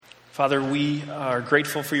Father, we are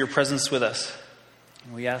grateful for your presence with us.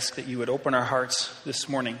 And we ask that you would open our hearts this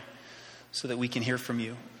morning so that we can hear from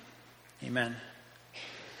you. Amen.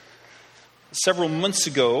 Several months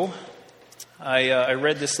ago, I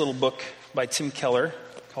read this little book by Tim Keller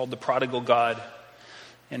called The Prodigal God,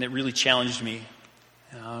 and it really challenged me.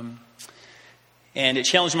 And it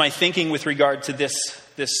challenged my thinking with regard to this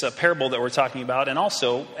parable that we're talking about. And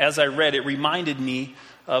also, as I read, it reminded me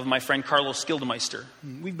of my friend Carlos Gildemeister.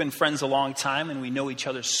 We've been friends a long time, and we know each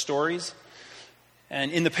other's stories.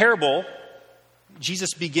 And in the parable,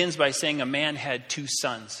 Jesus begins by saying a man had two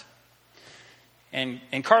sons. And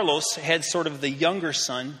Carlos had sort of the younger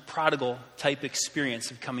son, prodigal type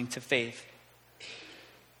experience of coming to faith.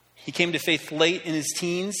 He came to faith late in his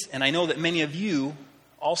teens, and I know that many of you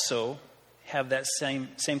also have that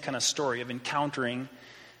same kind of story of encountering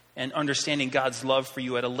and understanding God's love for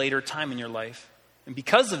you at a later time in your life. And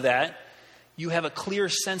because of that, you have a clear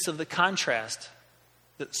sense of the contrast,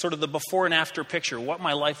 sort of the before and after picture, what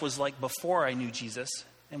my life was like before I knew Jesus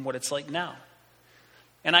and what it's like now.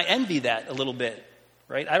 And I envy that a little bit,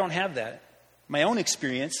 right? I don't have that. My own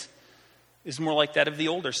experience is more like that of the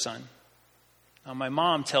older son. My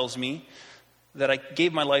mom tells me that I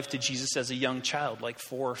gave my life to Jesus as a young child, like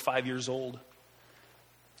 4 or 5 years old.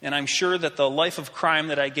 And I'm sure that the life of crime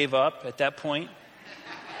that I gave up at that point,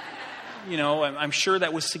 I'm sure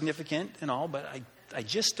that was significant and all, but I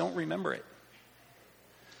just don't remember it.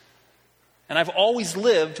 And I've always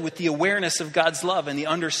lived with the awareness of God's love and the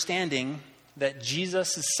understanding that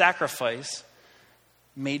Jesus' sacrifice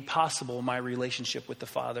made possible my relationship with the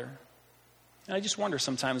Father. And I just wonder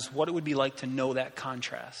sometimes what it would be like to know that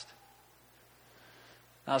contrast.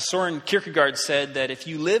 Now, Soren Kierkegaard said that if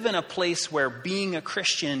you live in a place where being a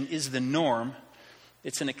Christian is the norm,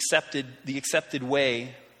 it's the accepted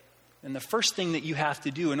way, and the first thing that you have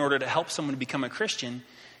to do in order to help someone become a Christian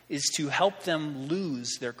is to help them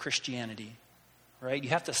lose their Christianity, right? You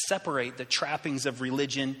have to separate the trappings of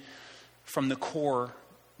religion from the core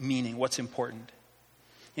meaning, what's important.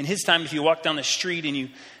 In his time, if you walk down the street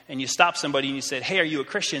and you stop somebody and you said, "Hey, are you a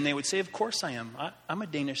Christian?" They would say, "Of course I am. I'm a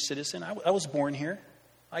Danish citizen. I was born here.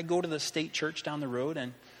 I go to the state church down the road,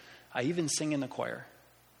 and I even sing in the choir."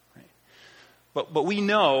 Right? But we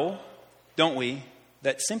know, don't we,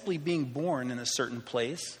 that simply being born in a certain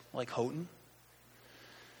place, like Houghton,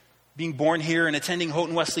 being born here and attending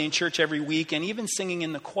Houghton Wesleyan Church every week, and even singing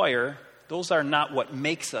in the choir, those are not what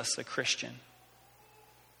makes us a Christian.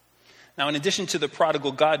 Now, in addition to the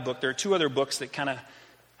Prodigal God book, there are 2 other books that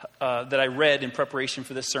that I read in preparation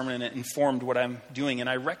for this sermon, and it informed what I'm doing, and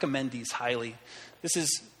I recommend these highly. This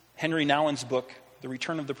is Henry Nouwen's book, The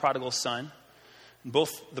Return of the Prodigal Son.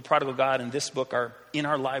 Both The Prodigal God and this book are in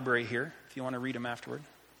our library here, if you want to read them afterward.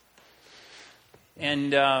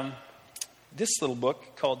 And this little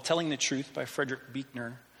book called Telling the Truth by Frederick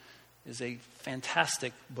Buechner is a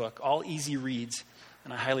fantastic book, all easy reads,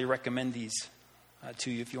 and I highly recommend these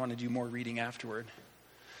to you if you want to do more reading afterward.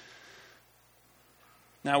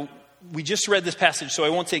 Now, we just read this passage, so I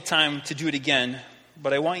won't take time to do it again,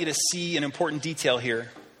 but I want you to see an important detail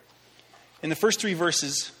here. In the first 3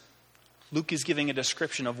 verses, Luke is giving a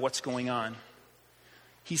description of what's going on.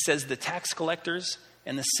 He says the tax collectors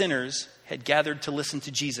and the sinners had gathered to listen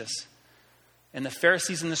to Jesus. And the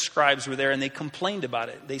Pharisees and the scribes were there, and they complained about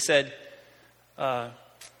it. They said,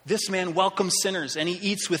 "This man welcomes sinners, and he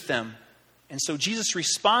eats with them." And so Jesus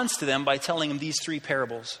responds to them by telling them these 3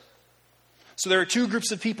 parables. So there are 2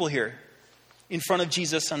 groups of people here in front of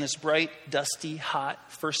Jesus on this bright, dusty,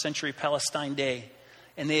 hot, first century Palestine day.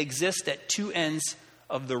 And they exist at 2 ends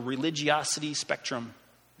of the religiosity spectrum,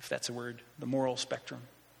 if that's a word, the moral spectrum.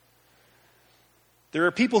 There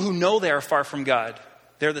are people who know they are far from God.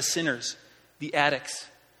 They're the sinners, the addicts,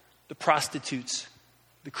 the prostitutes,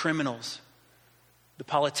 the criminals, the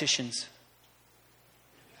politicians.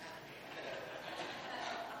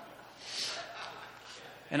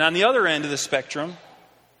 And on the other end of the spectrum,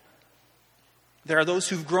 there are those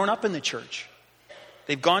who've grown up in the church.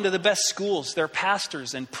 They've gone to the best schools. They're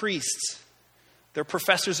pastors and priests. They're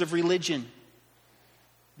professors of religion.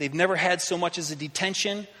 They've never had so much as a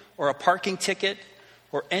detention or a parking ticket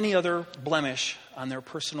or any other blemish on their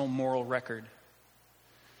personal moral record.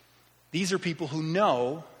 These are people who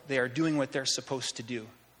know they are doing what they're supposed to do.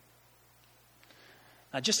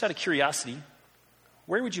 Now, just out of curiosity,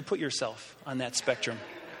 where would you put yourself on that spectrum?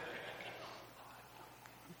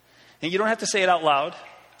 And you don't have to say it out loud.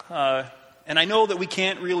 And I know that we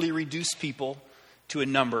can't really reduce people to a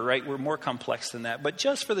number, right? We're more complex than that. But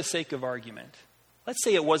just for the sake of argument, let's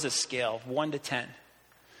say it was a scale of 1 to 10.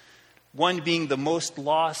 1 being the most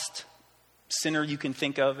lost sinner you can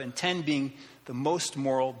think of, and 10 being the most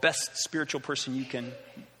moral, best spiritual person you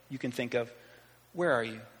can think of. Where are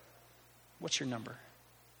you? What's your number?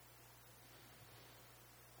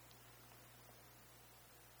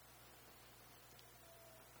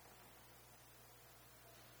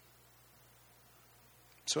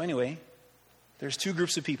 So anyway, there's two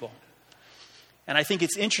groups of people. And I think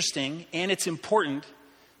it's interesting and it's important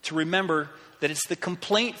to remember that it's the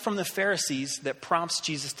complaint from the Pharisees that prompts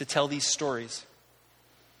Jesus to tell these stories.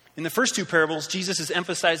 In the first two parables, Jesus is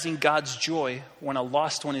emphasizing God's joy when a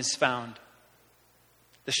lost one is found.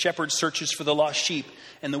 The shepherd searches for the lost sheep,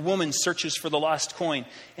 and the woman searches for the lost coin.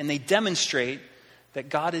 And they demonstrate that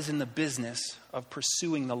God is in the business of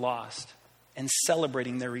pursuing the lost and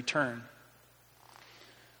celebrating their return.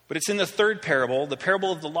 But it's in the third parable, the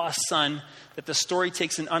parable of the lost son, that the story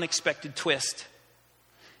takes an unexpected twist.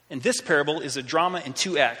 And this parable is a drama in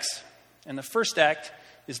two acts. And the first act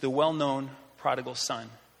is the well-known prodigal son.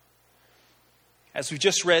 As we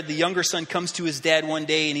just read, the younger son comes to his dad one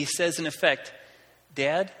day and he says in effect,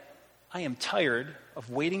 "Dad, I am tired of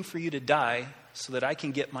waiting for you to die so that I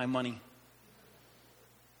can get my money.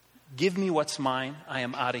 Give me what's mine. I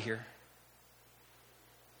am out of here."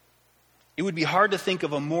 It would be hard to think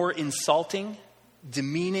of a more insulting,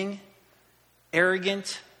 demeaning,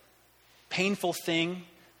 arrogant, painful thing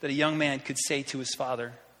that a young man could say to his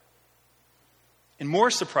father. And more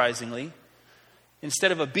surprisingly,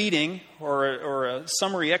 instead of a beating or a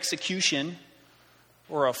summary execution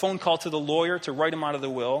or a phone call to the lawyer to write him out of the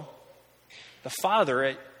will, the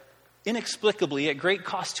father, inexplicably, at great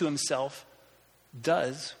cost to himself,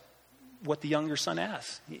 does what the younger son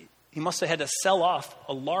asks. He must have had to sell off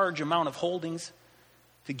a large amount of holdings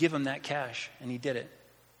to give him that cash, and he did it.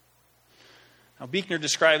 Now, Buechner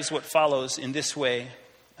describes what follows in this way,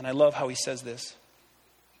 and I love how he says this.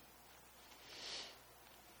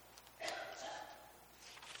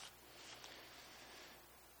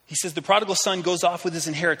 He says, "The prodigal son goes off with his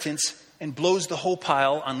inheritance and blows the whole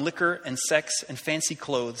pile on liquor and sex and fancy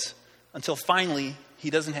clothes until finally he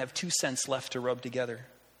doesn't have 2 cents left to rub together,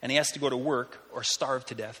 and he has to go to work or starve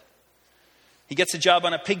to death. He gets a job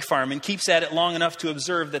on a pig farm and keeps at it long enough to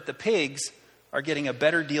observe that the pigs are getting a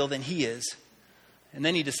better deal than he is. And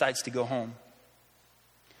then he decides to go home.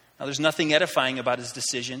 Now, there's nothing edifying about his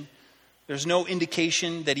decision. There's no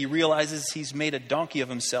indication that he realizes he's made a donkey of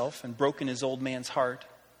himself and broken his old man's heart.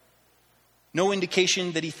 No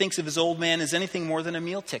indication that he thinks of his old man as anything more than a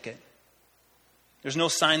meal ticket. There's no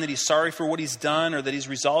sign that he's sorry for what he's done or that he's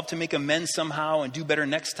resolved to make amends somehow and do better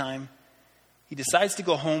next time. He decides to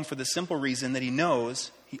go home for the simple reason that he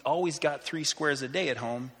knows he always got 3 squares a day at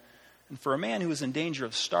home. And for a man who is in danger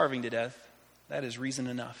of starving to death, that is reason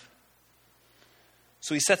enough.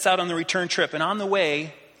 So he sets out on the return trip, and on the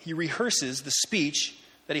way, he rehearses the speech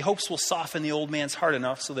that he hopes will soften the old man's heart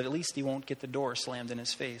enough so that at least he won't get the door slammed in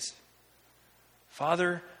his face.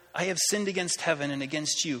 "Father, I have sinned against heaven and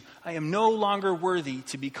against you. I am no longer worthy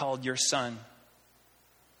to be called your son."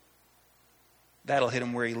 That'll hit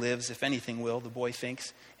him where he lives, if anything will, the boy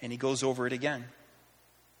thinks, and he goes over it again.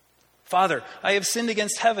 "Father, I have sinned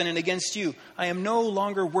against heaven and against you. I am no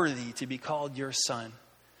longer worthy to be called your son."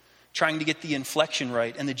 Trying to get the inflection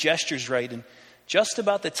right and the gestures right, and just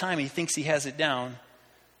about the time he thinks he has it down,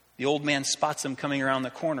 the old man spots him coming around the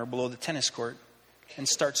corner below the tennis court and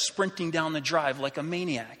starts sprinting down the drive like a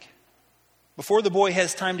maniac. Before the boy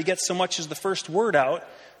has time to get so much as the first word out,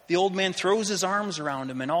 the old man throws his arms around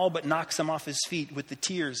him and all but knocks him off his feet with the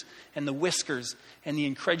tears and the whiskers and the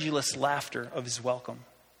incredulous laughter of his welcome.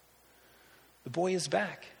 The boy is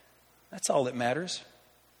back. That's all that matters.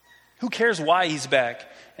 Who cares why he's back?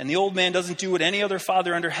 And the old man doesn't do what any other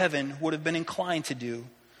father under heaven would have been inclined to do.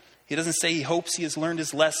 He doesn't say he hopes he has learned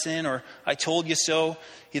his lesson or "I told you so."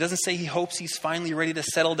 He doesn't say he hopes he's finally ready to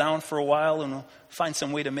settle down for a while and will find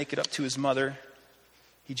some way to make it up to his mother.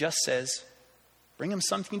 He just says, "Bring him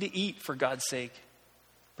something to eat, for God's sake.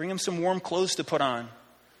 Bring him some warm clothes to put on."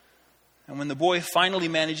 And when the boy finally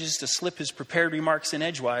manages to slip his prepared remarks in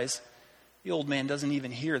edgewise, the old man doesn't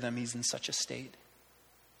even hear them. He's in such a state.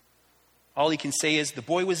 All he can say is, the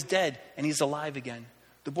boy was dead and he's alive again.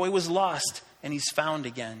 The boy was lost and he's found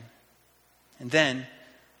again. And then,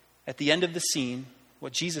 at the end of the scene,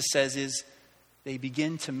 what Jesus says is, they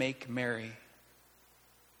begin to make merry.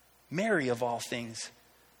 Merry of all things.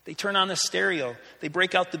 They turn on the stereo. They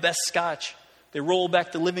break out the best scotch. They roll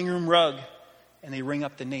back the living room rug. And they ring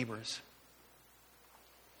up the neighbors.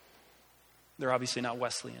 They're obviously not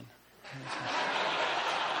Wesleyan.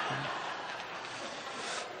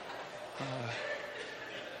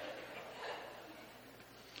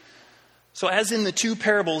 So as in the two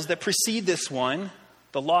parables that precede this one,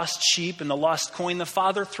 the lost sheep and the lost coin, the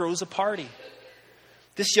father throws a party.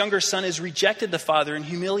 This younger son has rejected the father and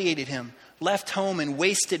humiliated him, left home and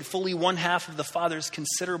wasted fully 1/2 of the father's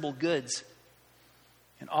considerable goods.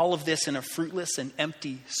 And all of this in a fruitless and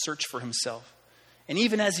empty search for himself. And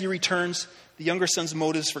even as he returns, the younger son's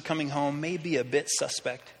motives for coming home may be a bit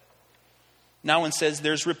suspect. Nahum says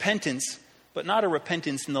there's repentance, but not a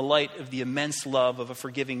repentance in the light of the immense love of a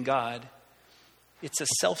forgiving God. It's a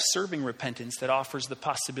self-serving repentance that offers the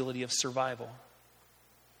possibility of survival.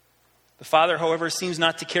 The father, however, seems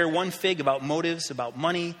not to care one fig about motives, about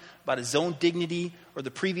money, about his own dignity, or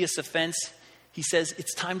the previous offense. He says,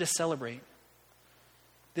 it's time to celebrate.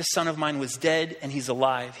 This son of mine was dead and he's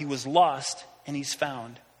alive. He was lost and he's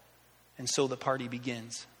found. And so the party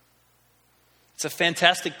begins. It's a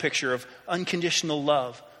fantastic picture of unconditional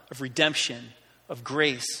love, of redemption, of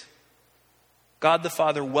grace. God the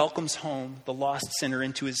Father welcomes home the lost sinner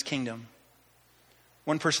into his kingdom.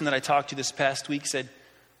 One person that I talked to this past week said,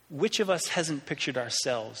 which of us hasn't pictured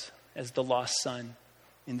ourselves as the lost son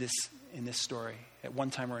in this story at one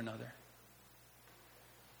time or another?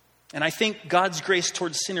 And I think God's grace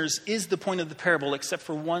towards sinners is the point of the parable, except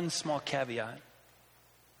for one small caveat.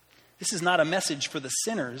 This is not a message for the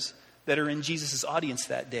sinners that are in Jesus' audience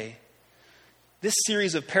that day. This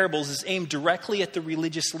series of parables is aimed directly at the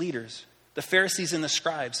religious leaders, the Pharisees and the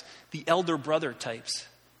scribes, the elder brother types.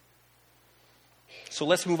 So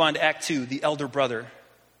let's move on to Act 2, the elder brother.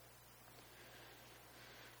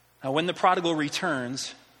 Now, when the prodigal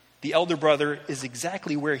returns, the elder brother is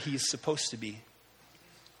exactly where he's supposed to be.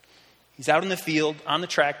 He's out in the field, on the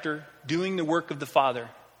tractor, doing the work of the father.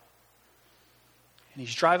 And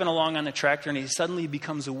he's driving along on the tractor, and he suddenly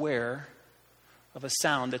becomes aware of a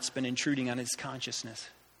sound that's been intruding on his consciousness.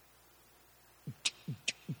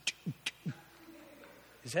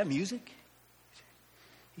 Is that music?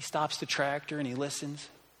 He stops the tractor and he listens.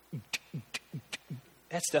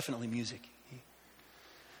 That's definitely music.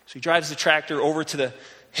 So he drives the tractor over to the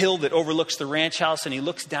hill that overlooks the ranch house, and he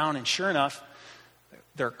looks down, and sure enough,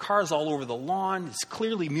 there are cars all over the lawn. There's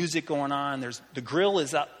clearly music going on. The grill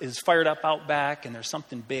is fired up out back, and there's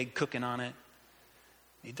something big cooking on it.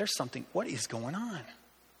 There's something, what is going on?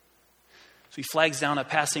 So he flags down a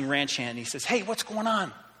passing ranch hand, and he says, hey, what's going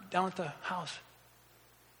on down at the house?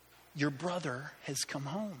 Your brother has come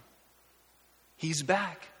home. He's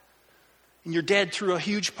back. And your dad threw a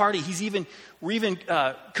huge party. We're even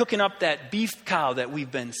cooking up that beef cow that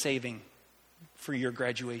we've been saving for your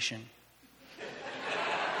graduation.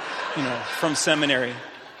 From seminary.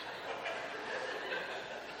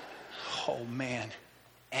 Oh man,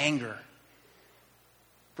 anger.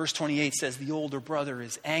 Verse 28 says the older brother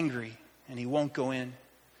is angry and he won't go in.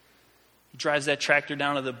 He drives that tractor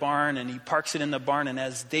down to the barn and he parks it in the barn, and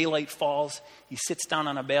as daylight falls, he sits down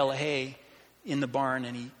on a bale of hay in the barn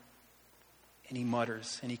and he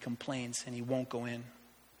mutters and he complains and he won't go in.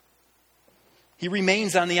 He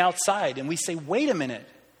remains on the outside, and we say, wait a minute,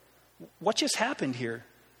 what just happened here?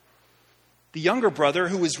 The younger brother,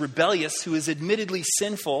 who is rebellious, who is admittedly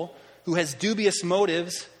sinful, who has dubious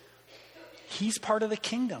motives, he's part of the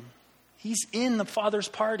kingdom. He's in the Father's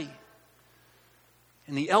party.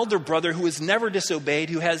 And the elder brother, who has never disobeyed,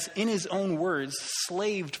 who has, in his own words,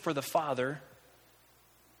 slaved for the Father,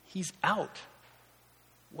 he's out.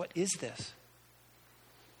 What is this?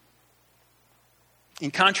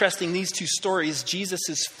 In contrasting these two stories, Jesus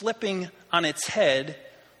is flipping on its head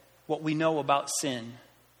what we know about sin.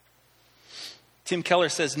 Tim Keller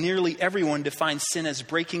says nearly everyone defines sin as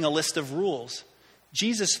breaking a list of rules.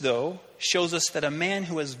 Jesus, though, shows us that a man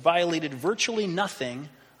who has violated virtually nothing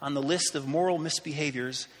on the list of moral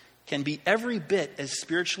misbehaviors can be every bit as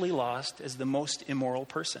spiritually lost as the most immoral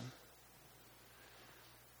person.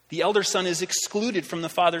 The elder son is excluded from the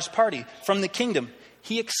Father's party, from the kingdom.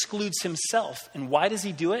 He excludes himself. And why does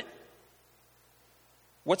he do it?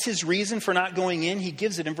 What's his reason for not going in? He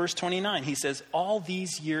gives it in verse 29. He says, all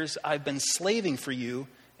these years I've been slaving for you,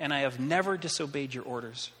 and I have never disobeyed your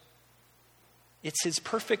orders. It's his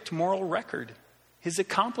perfect moral record, his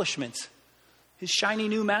accomplishments, his shiny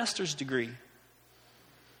new master's degree.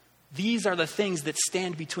 These are the things that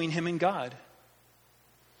stand between him and God.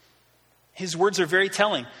 His words are very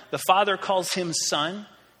telling. The Father calls him son,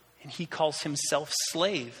 and he calls himself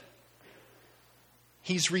slave.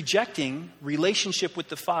 He's rejecting relationship with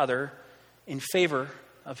the Father in favor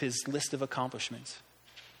of his list of accomplishments.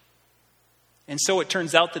 And so it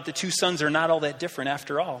turns out that the two sons are not all that different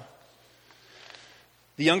after all.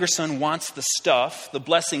 The younger son wants the stuff, the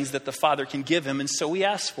blessings that the Father can give him, and so he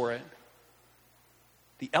asks for it.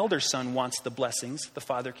 The elder son wants the blessings the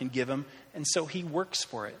Father can give him, and so he works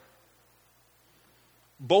for it.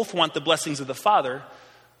 Both want the blessings of the Father,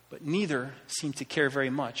 but neither seem to care very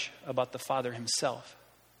much about the Father himself.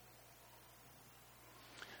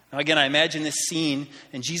 Now again, I imagine this scene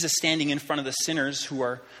and Jesus standing in front of the sinners who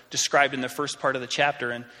are described in the first part of the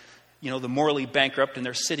chapter, and the morally bankrupt, and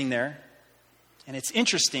they're sitting there. And it's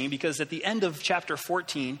interesting because at the end of chapter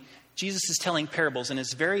 14, Jesus is telling parables. In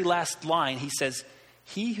his very last line, he says,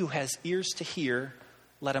 "He who has ears to hear,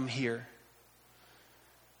 let him hear."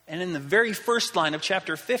 And in the very first line of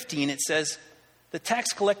chapter 15, it says, the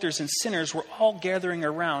tax collectors and sinners were all gathering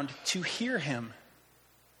around to hear him.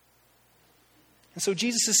 And so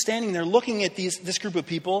Jesus is standing there looking at this group of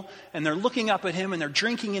people, and they're looking up at him, and they're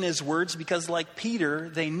drinking in his words because, like Peter,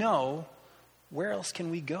 they know, where else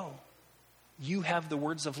can we go? You have the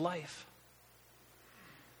words of life.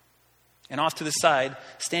 And off to the side,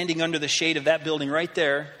 standing under the shade of that building right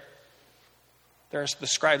there, there are the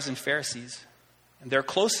scribes and Pharisees. And they're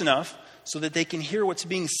close enough so that they can hear what's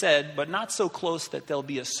being said, but not so close that they'll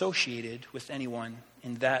be associated with anyone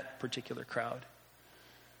in that particular crowd.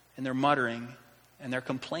 And they're muttering, and they're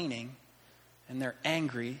complaining, and they're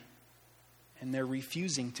angry, and they're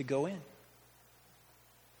refusing to go in.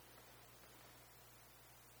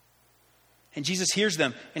 And Jesus hears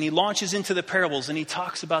them, and he launches into the parables, and he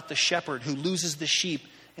talks about the shepherd who loses the sheep,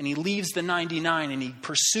 and he leaves the 99, and he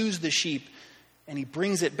pursues the sheep, and he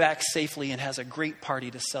brings it back safely and has a great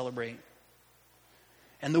party to celebrate.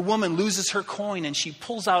 And the woman loses her coin, and she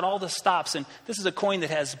pulls out all the stops, and this is a coin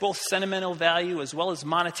that has both sentimental value as well as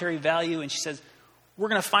monetary value, and she says, we're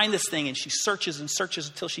going to find this thing. And she searches and searches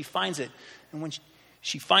until she finds it. And when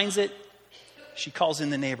she finds it, she calls in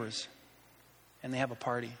the neighbors. And they have a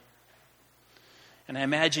party. And I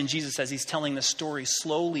imagine Jesus, as he's telling the story,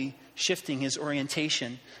 slowly shifting his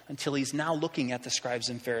orientation until he's now looking at the scribes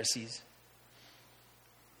and Pharisees.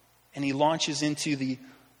 And he launches into the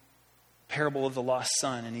parable of the lost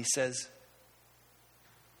son. And he says,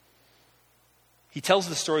 he tells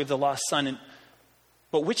the story of the lost son.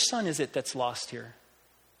 But which son is it that's lost here?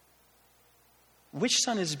 Which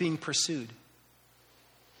son is being pursued?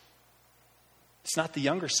 It's not the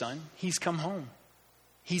younger son. He's come home.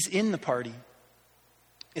 He's in the party.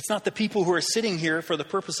 It's not the people who are sitting here for the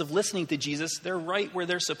purpose of listening to Jesus. They're right where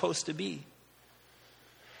they're supposed to be.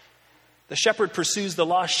 The shepherd pursues the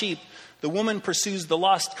lost sheep. The woman pursues the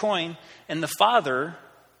lost coin. And the father,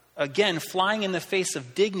 again, flying in the face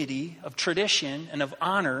of dignity, of tradition, and of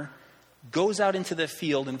honor, goes out into the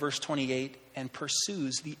field in verse 28 and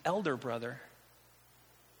pursues the elder brother.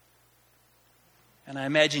 And I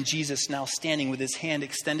imagine Jesus now standing with his hand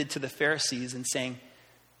extended to the Pharisees and saying,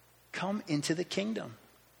 come into the kingdom.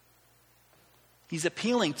 He's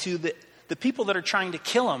appealing to the people that are trying to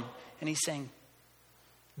kill him. And he's saying,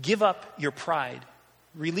 give up your pride.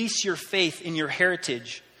 Release your faith in your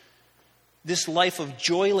heritage. This life of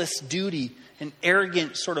joyless duty and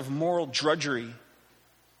arrogant sort of moral drudgery.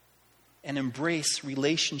 And embrace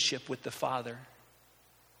relationship with the Father.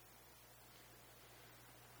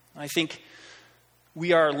 I think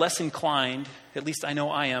we are less inclined, at least I know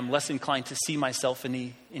I am, less inclined to see myself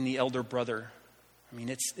in the elder brother. I mean,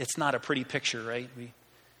 it's not a pretty picture, right?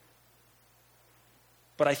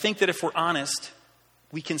 But I think that if we're honest,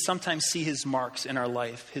 we can sometimes see his marks in our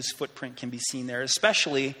life. His footprint can be seen there.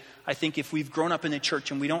 Especially, I think, if we've grown up in the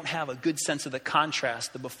church and we don't have a good sense of the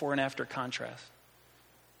contrast, the before and after contrast.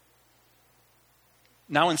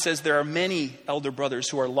 Nowlan says there are many elder brothers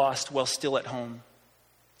who are lost while still at home.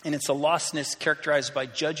 And it's a lostness characterized by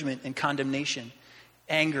judgment and condemnation,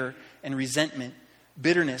 anger and resentment,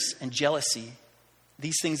 bitterness and jealousy.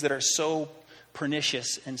 These things that are so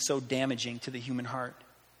pernicious and so damaging to the human heart.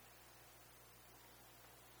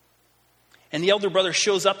 And the elder brother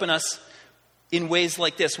shows up in us in ways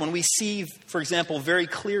like this. When we see, for example, very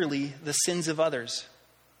clearly the sins of others.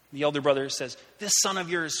 The elder brother says, this son of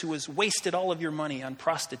yours who has wasted all of your money on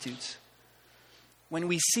prostitutes. When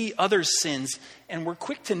we see others' sins, and we're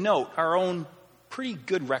quick to note our own pretty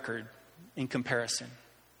good record in comparison.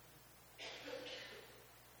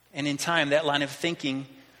 And in time, that line of thinking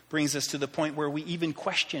brings us to the point where we even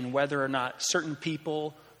question whether or not certain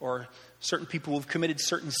people or certain people who have committed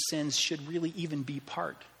certain sins should really even be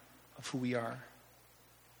part of who we are.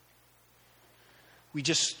 We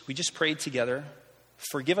just prayed together,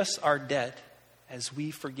 forgive us our debt as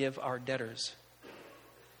we forgive our debtors.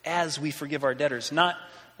 As we forgive our debtors. Not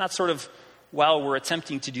sort of while we're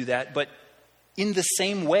attempting to do that, but in the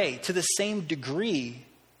same way, to the same degree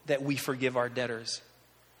that we forgive our debtors.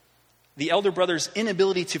 The elder brother's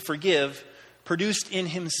inability to forgive produced in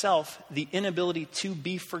himself the inability to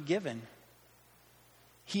be forgiven.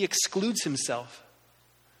 He excludes himself.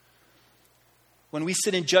 When we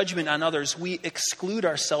sit in judgment on others, we exclude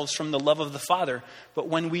ourselves from the love of the Father. But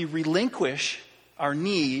when we relinquish our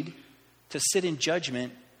need to sit in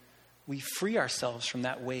judgment, we free ourselves from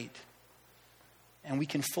that weight. And we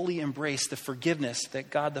can fully embrace the forgiveness that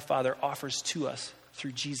God the Father offers to us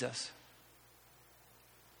through Jesus.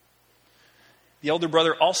 The elder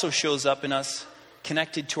brother also shows up in us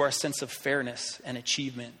connected to our sense of fairness and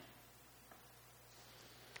achievement.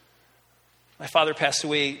 My father passed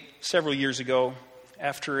away several years ago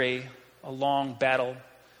after a long battle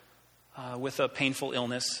with a painful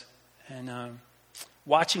illness. And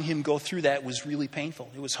watching him go through that was really painful.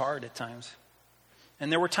 It was hard at times.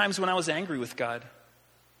 And there were times when I was angry with God.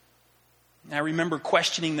 And I remember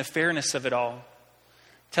questioning the fairness of it all,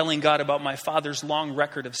 telling God about my father's long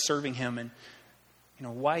record of serving him and,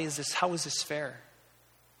 why is this, how is this fair?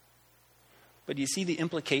 But do you see the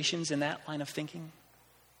implications in that line of thinking?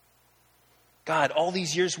 God, all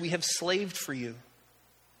these years we have slaved for you.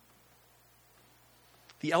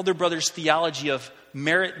 The elder brother's theology of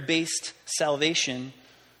merit-based salvation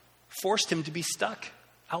forced him to be stuck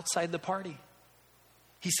outside the party.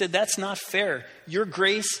 He said, that's not fair. Your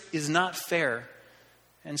grace is not fair.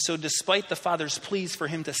 And so despite the Father's pleas for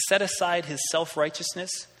him to set aside his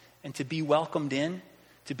self-righteousness and to be welcomed in,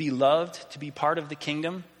 to be loved, to be part of the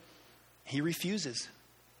kingdom, he refuses.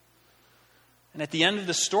 And at the end of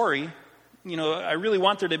the story, I really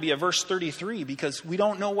want there to be a verse 33 because we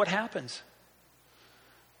don't know what happens.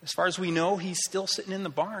 As far as we know, he's still sitting in the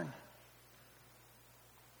barn.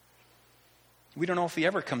 We don't know if he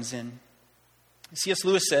ever comes in. C.S.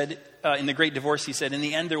 Lewis said, in The Great Divorce, he said, in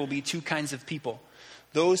the end there will be two kinds of people.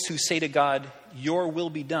 Those who say to God, your will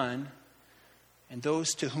be done, and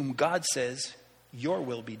those to whom God says, your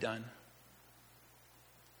will be done.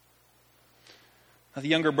 Now, the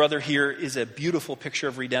younger brother here is a beautiful picture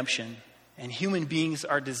of redemption, and human beings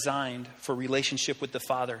are designed for relationship with the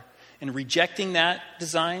Father. And rejecting that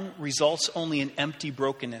design results only in empty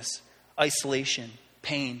brokenness, isolation,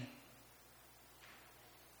 pain.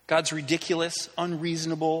 God's ridiculous,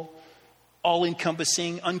 unreasonable,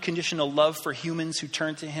 all-encompassing, unconditional love for humans who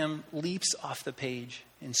turn to him leaps off the page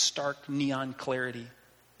in stark neon clarity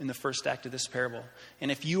in the first act of this parable. And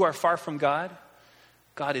if you are far from God,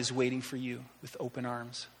 God is waiting for you with open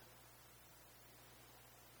arms.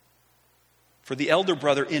 For the elder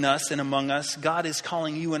brother in us and among us, God is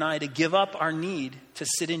calling you and I to give up our need to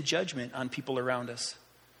sit in judgment on people around us,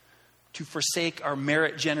 to forsake our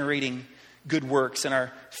merit-generating good works and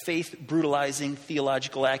our faith-brutalizing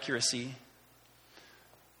theological accuracy,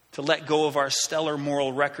 to let go of our stellar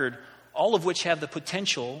moral record, all of which have the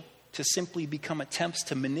potential to simply become attempts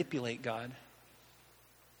to manipulate God.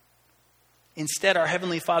 Instead, our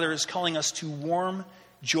Heavenly Father is calling us to warm,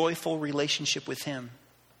 joyful relationship with him.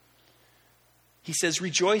 He says,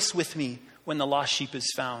 rejoice with me when the lost sheep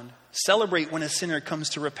is found. Celebrate when a sinner comes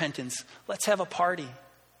to repentance. Let's have a party.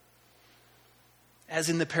 As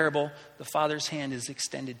in the parable, the Father's hand is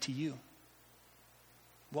extended to you.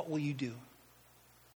 What will you do?